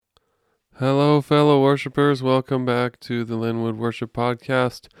Hello, fellow worshipers. Welcome back to the Linwood Worship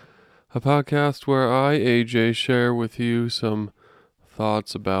Podcast, a podcast where I, AJ, share with you some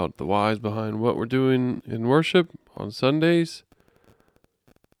thoughts about the whys behind what we're doing in worship on Sundays.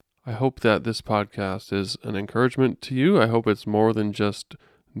 I hope that this podcast is an encouragement to you. I hope it's more than just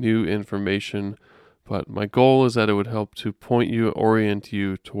new information, but my goal is that it would help to orient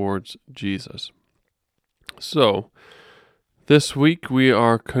you towards Jesus. So, this week we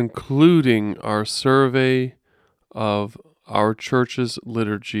are concluding our survey of our church's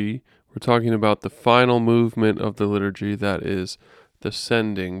liturgy. We're talking about the final movement of the liturgy, that is the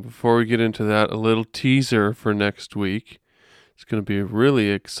sending. Before we get into that, a little teaser for next week. It's going to be really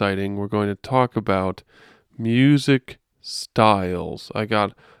exciting. We're going to talk about music styles. I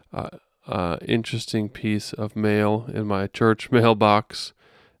got an interesting piece of mail in my church mailbox,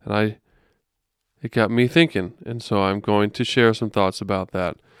 and it got me thinking, and so I'm going to share some thoughts about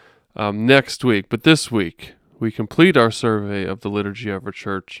that next week. But this week, we complete our survey of the liturgy of our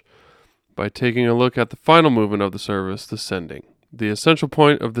church by taking a look at the final movement of the service, the sending. The essential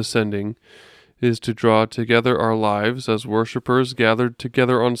point of the sending is to draw together our lives as worshipers gathered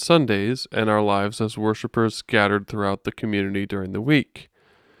together on Sundays and our lives as worshipers scattered throughout the community during the week.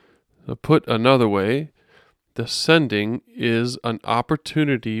 Put another way, the sending is an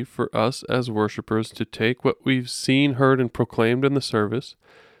opportunity for us as worshipers to take what we've seen, heard, and proclaimed in the service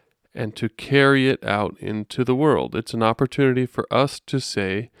and to carry it out into the world. It's an opportunity for us to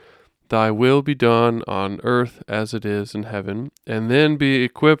say, "Thy will be done on earth as it is in heaven," and then be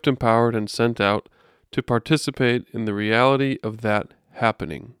equipped, empowered, and sent out to participate in the reality of that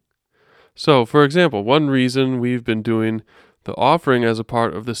happening. So, for example, one reason we've been doing the offering as a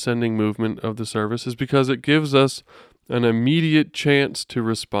part of the sending movement of the service is because it gives us an immediate chance to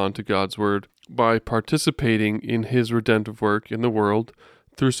respond to God's word by participating in his redemptive work in the world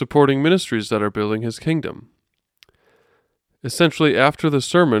through supporting ministries that are building his kingdom. Essentially, after the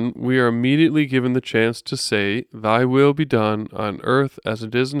sermon, we are immediately given the chance to say, "Thy will be done on earth as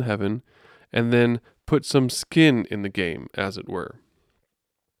it is in heaven," and then put some skin in the game, as it were.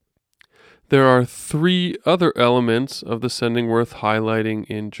 There are three other elements of the sending worth highlighting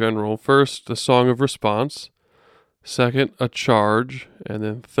in general. First, the song of response. Second, a charge. And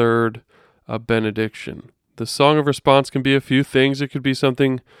then third, a benediction. The song of response can be a few things. It could be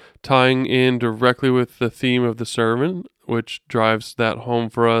something tying in directly with the theme of the sermon, which drives that home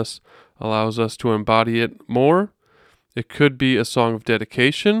for us, allows us to embody it more. It could be a song of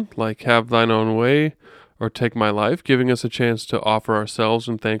dedication, like "Have Thine Own Way," or "Take My Life," giving us a chance to offer ourselves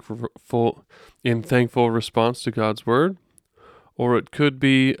in thankful response to God's word. Or it could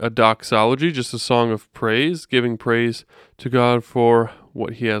be a doxology, just a song of praise, giving praise to God for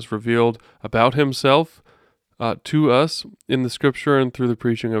what he has revealed about himself to us in the scripture and through the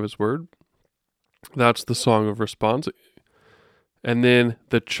preaching of his word. That's the song of response. And then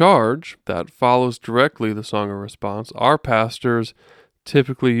the charge that follows directly the song of response. Our pastors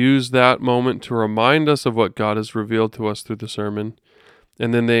typically use that moment to remind us of what God has revealed to us through the sermon,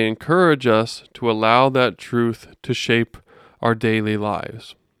 and then they encourage us to allow that truth to shape our daily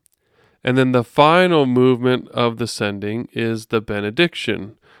lives. And then the final movement of the sending is the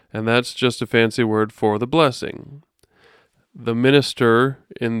benediction, and that's just a fancy word for the blessing. The minister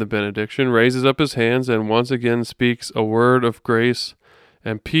in the benediction raises up his hands and once again speaks a word of grace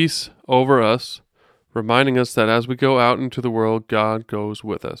and peace over us, reminding us that as we go out into the world, God goes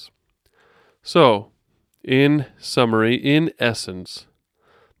with us. So, in summary, in essence,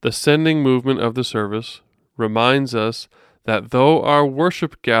 the sending movement of the service reminds us that though our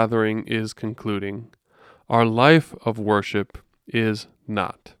worship gathering is concluding, our life of worship is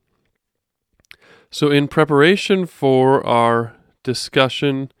not. So, in preparation for our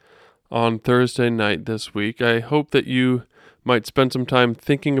discussion on Thursday night this week, I hope that you might spend some time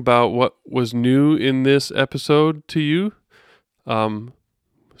thinking about what was new in this episode to you,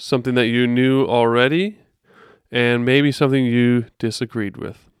 something that you knew already, and maybe something you disagreed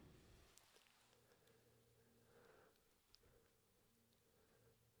with.